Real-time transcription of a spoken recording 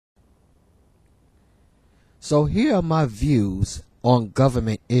So here are my views on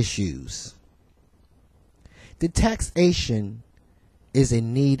government issues. The taxation is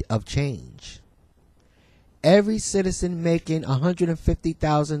in need of change. Every citizen making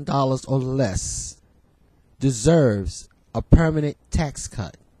 $150,000 or less deserves a permanent tax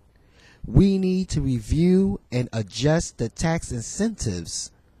cut. We need to review and adjust the tax incentives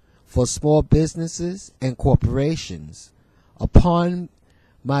for small businesses and corporations. Upon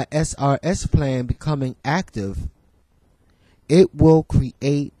my SRS plan becoming active, it will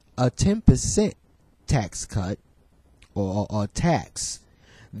create a 10% tax cut or tax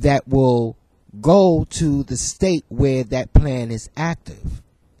that will go to the state where that plan is active.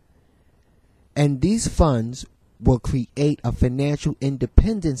 And these funds will create a financial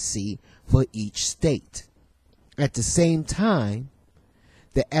independency for each state. At the same time,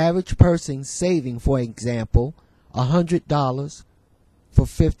 the average person saving, for example, $100 for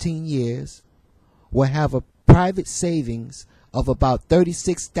 15 years will have a private savings of about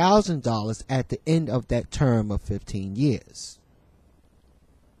 $36,000 at the end of that term of 15 years.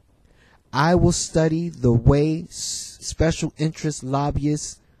 I will study the way special interest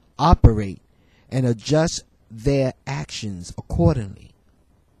lobbyists operate and adjust their actions accordingly.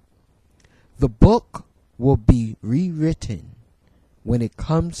 The book will be rewritten when it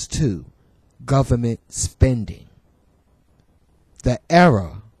comes to government spending. The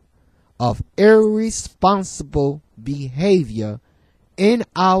era of irresponsible behavior in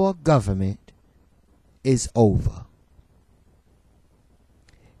our government is over.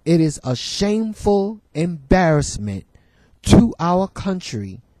 It is a shameful embarrassment to our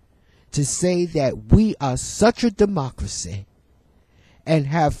country to say that we are such a democracy and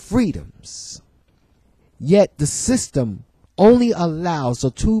have freedoms, yet the system only allows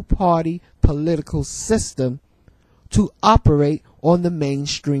a two-party political system to operate on the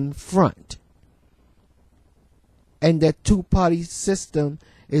mainstream front. And that two-party system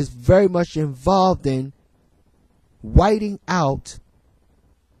is very much involved in whiting out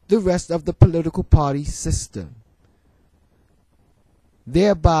the rest of the political party system.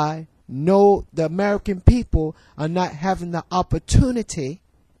 Thereby, the American people are not having the opportunity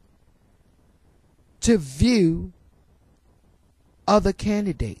to view other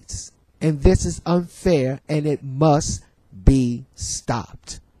candidates. And this is unfair, and it must be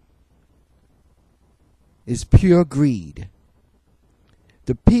stopped. It's pure greed.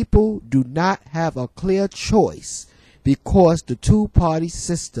 The people do not have a clear choice because the two-party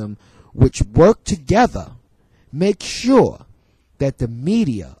system, which work together, make sure that the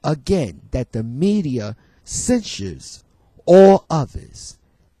media, censures all others.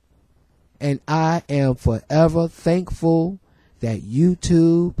 And I am forever thankful that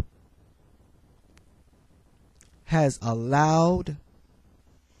YouTube has allowed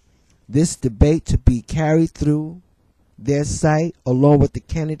this debate to be carried through their site along with the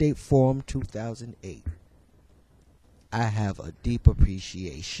Candidate Forum 2008. I have a deep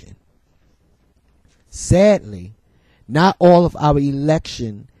appreciation. Sadly, not all of our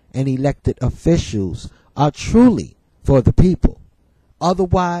election and elected officials are truly for the people.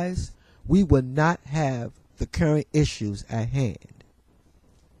 Otherwise, we would not have the current issues at hand.